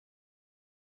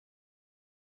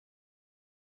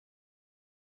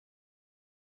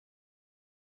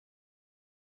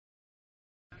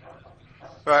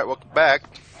Alright, welcome back.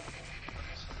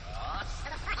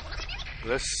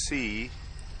 Let's see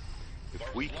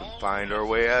if we can find our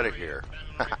way out of here.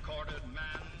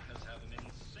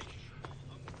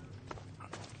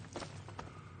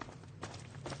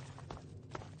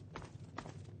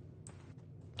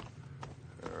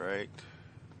 Alright.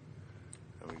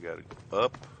 And we gotta go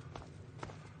up.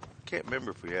 Can't remember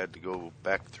if we had to go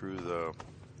back through the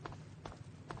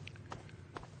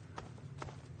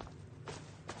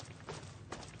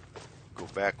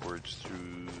backwards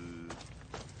through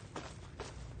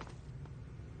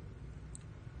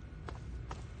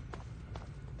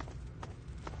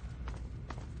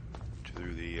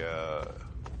the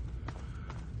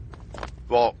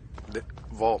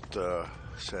vault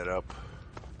setup.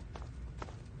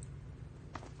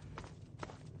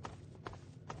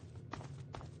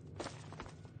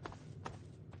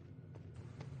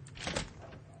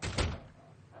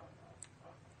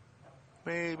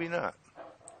 Maybe not.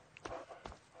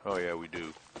 Oh yeah, we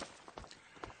do.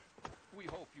 We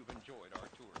hope you've enjoyed our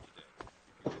tour today.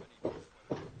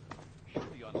 If you have any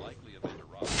should the unlikely event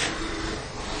arise,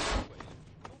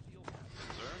 don't feel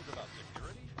concerns about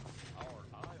security. Our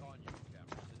Eye on You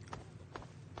camera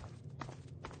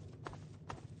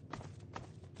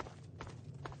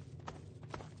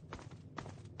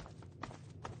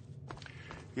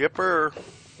sitting. Yipper.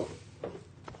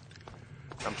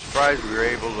 I'm surprised we were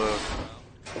able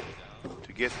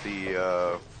to get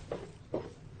the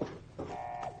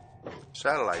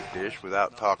satellite dish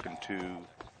without talking to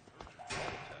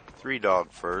Three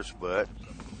Dog first, but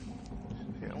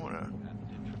yeah, I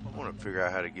want to figure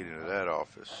out how to get into that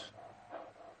office.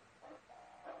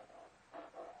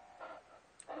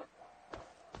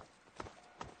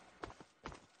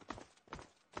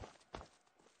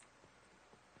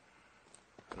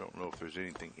 I don't know if there's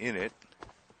anything in it.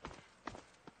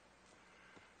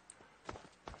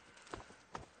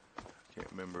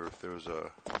 Can't remember if there was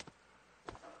a.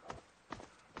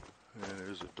 Yeah,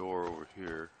 there's a door over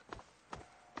here.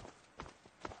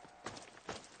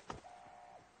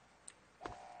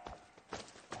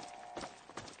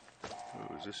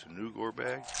 Oh, is this a new gore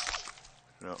bag?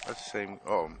 No, that's the same.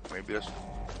 Oh, maybe that's.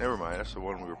 Never mind. That's the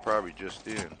one we were probably just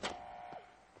in.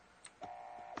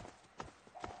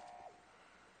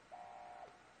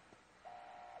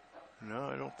 No,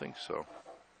 I don't think so.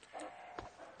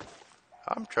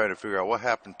 I'm trying to figure out what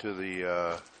happened to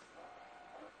the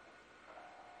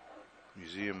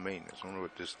museum maintenance. I wonder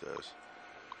what this does.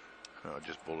 No,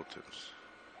 just bulletins.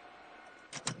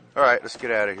 Alright, let's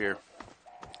get out of here.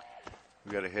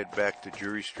 We gotta head back to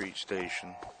Jury Street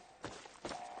Station.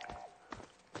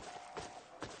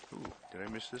 Ooh, did I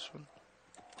miss this one?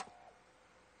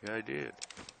 Yeah, I did.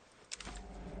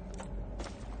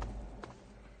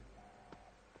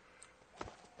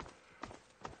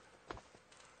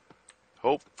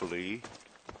 Hopefully,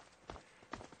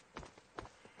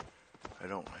 I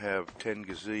don't have 10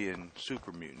 gazillion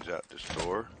super mutants out to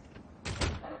store,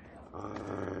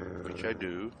 which I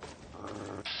do.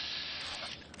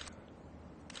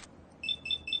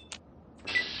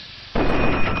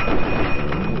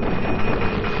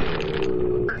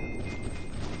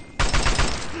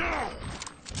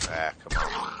 Ah, come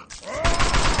on.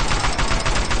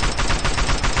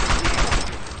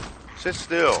 Sit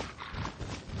still.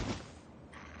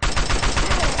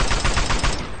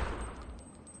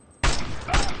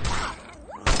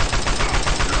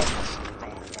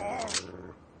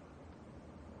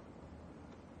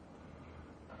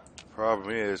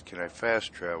 Problem is, can I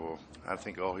fast travel? I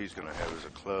think all he's going to have is a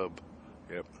club.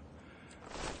 Yep.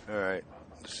 Alright,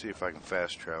 let's see if I can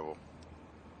fast travel.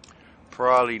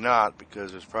 Probably not,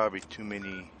 because there's probably too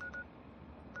many.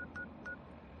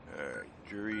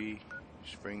 Jury,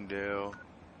 Springdale,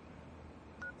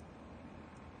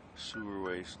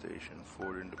 Sewerway Station,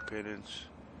 Fort Independence.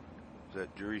 Is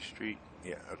that Jury Street?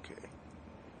 Yeah, okay.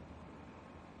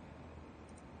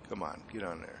 Come on, get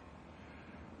on there.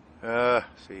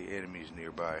 See, enemies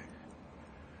nearby.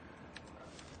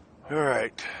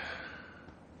 Alright.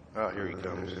 Oh, here he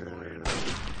comes.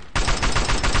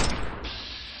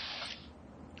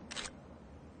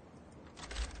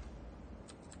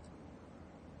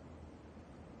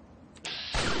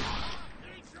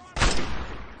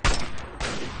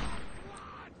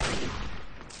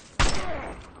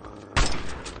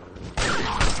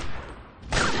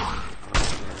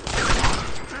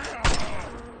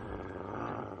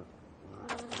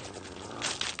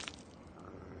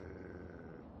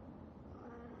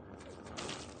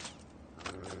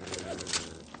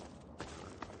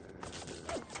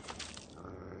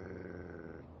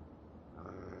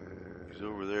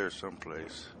 Over there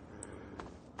someplace.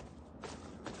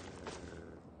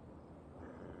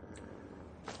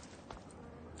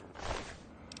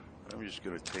 just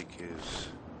gonna take his.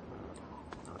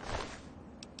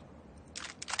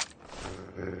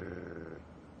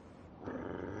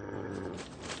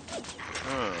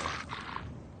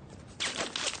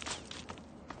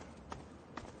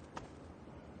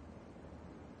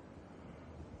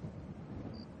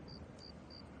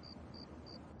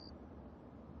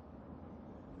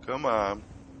 Come on,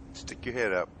 stick your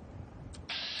head up.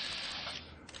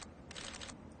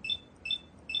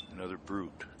 Another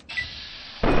brute.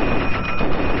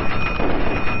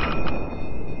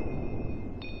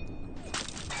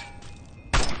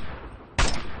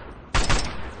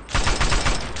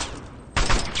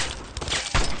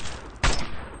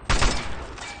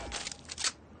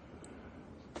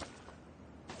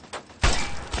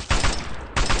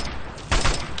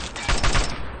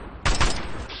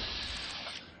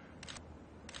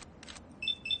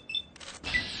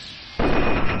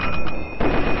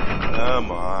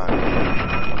 Come on.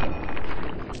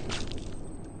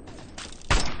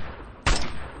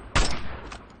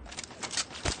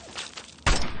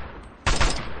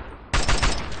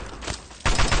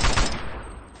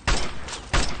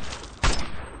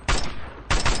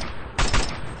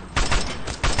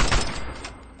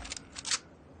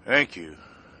 Thank you.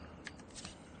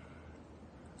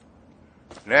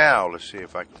 Now, let's see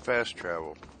if I can fast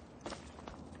travel.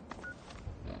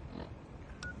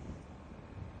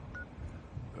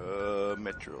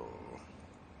 Metro.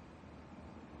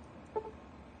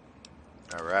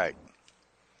 All right.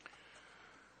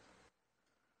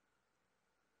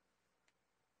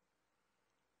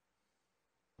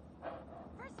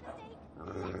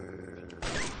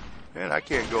 Man, I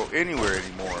can't go anywhere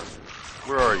anymore.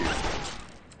 Where are you?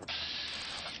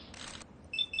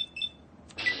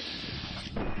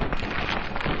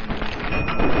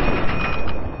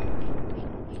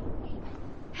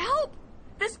 Help!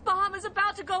 This bomb is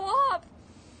about to go off!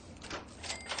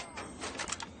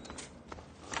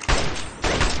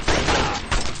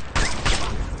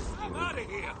 I'm out of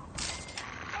here!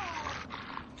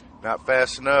 Not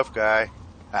fast enough, guy.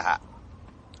 Haha.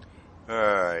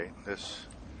 Alright, let's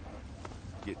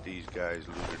get these guys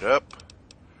looted up.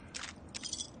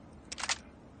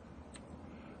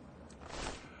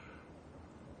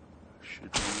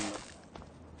 Should we...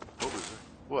 What was it?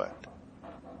 What?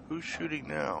 Who's shooting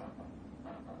now?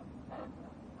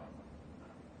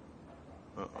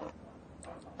 Uh-oh.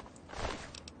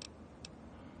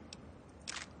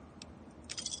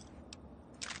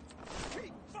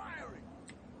 Keep firing!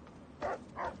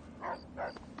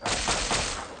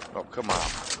 Oh, come on.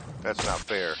 That's not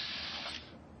fair.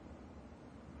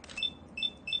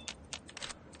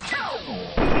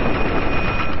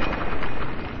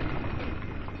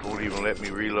 Won't even let me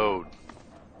reload.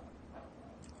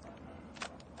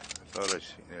 I thought I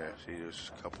see, yeah, see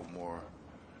there's a couple more.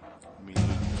 Me.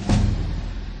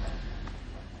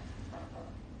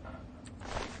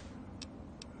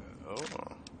 Oh.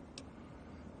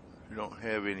 You don't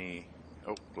have any,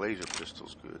 oh, laser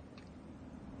pistol's good.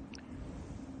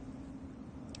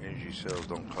 Energy cells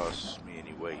don't cost me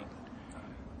any weight.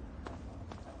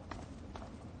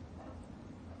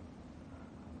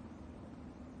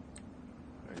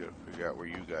 I gotta figure out where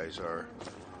you guys are.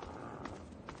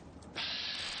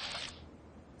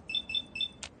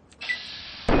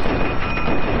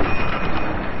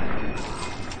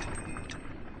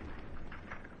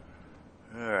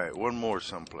 Alright, one more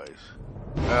someplace.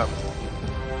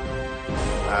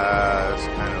 It's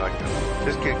kind of like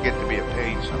this can get to be a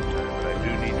pain sometimes, but I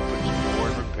do need to put some more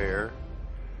in repair.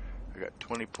 I got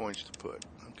 20 points to put.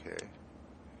 Okay.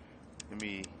 Let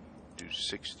me do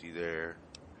 60 there.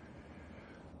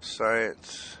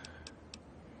 Science.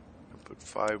 I'll put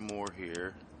 5 more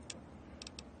here.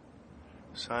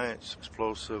 Science,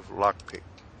 explosive, lockpick.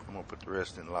 I'm gonna put the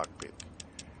rest in lockpick.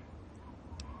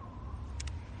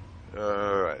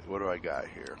 Alright, what do I got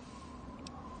here?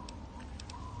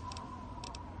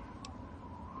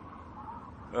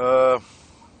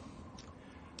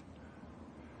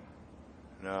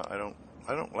 No, I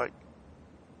don't like,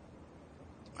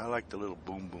 I like the little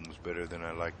boom booms better than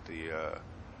I like the,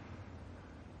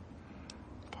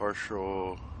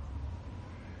 partial,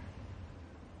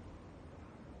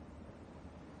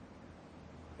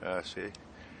 see,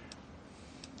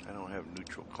 I don't have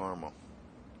neutral karma.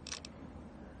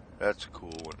 That's a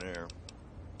cool one there.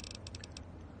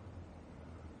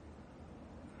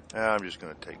 I'm just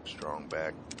going to take strong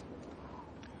back.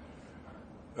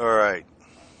 Alright.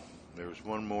 There's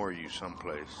one more of you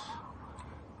someplace.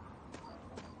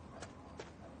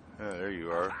 There you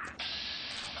are.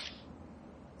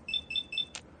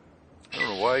 I don't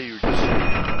know why you were just... Oh,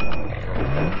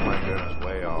 my gun is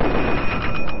way off.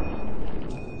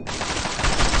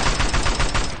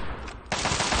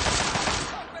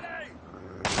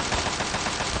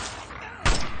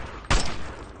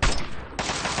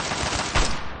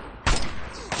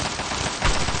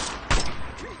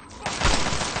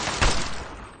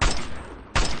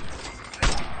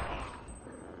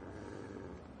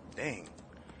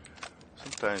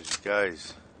 sometimes these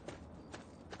guys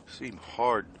seem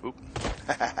hard. Oop.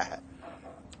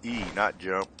 E, not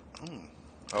jump.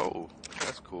 Oh,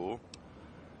 that's cool.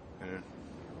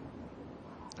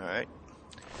 Alright.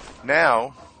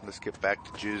 Now, let's get back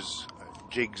to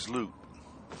Jiggs loot.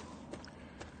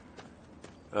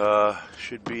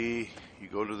 Should be, you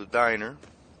go to the diner.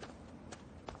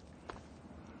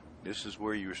 This is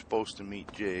where you were supposed to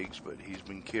meet Jiggs, but he's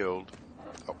been killed.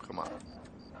 Oh, come on.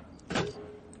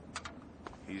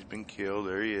 He's been killed.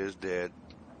 There he is, dead.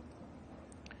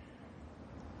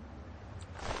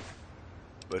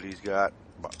 But he's got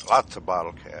lots of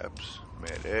bottle caps.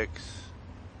 Med-X,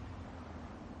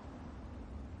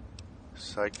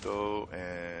 Psycho,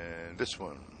 and this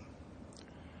one.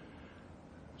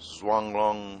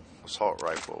 Xuanlong Assault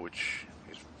Rifle, which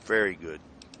is very good.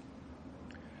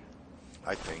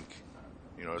 I think.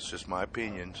 You know, it's just my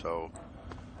opinion, so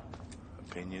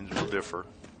opinions will differ.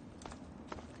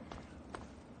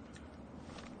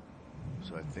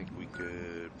 So I think we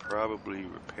could probably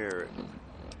repair it.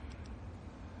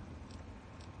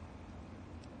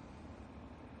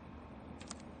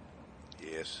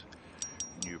 Yes.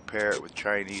 And you repair it with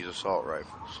Chinese assault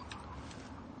rifles.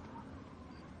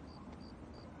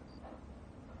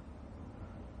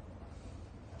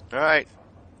 Alright.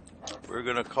 We're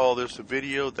going to call this a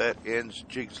video. That ends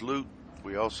Jiggs loot.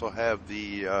 We also have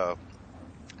the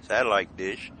satellite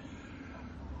dish.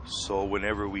 So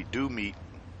whenever we do meet,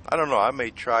 I don't know, I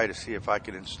may try to see if I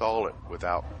can install it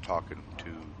without talking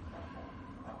to,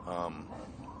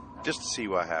 just to see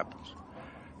what happens.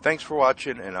 Thanks for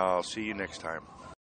watching, and I'll see you next time.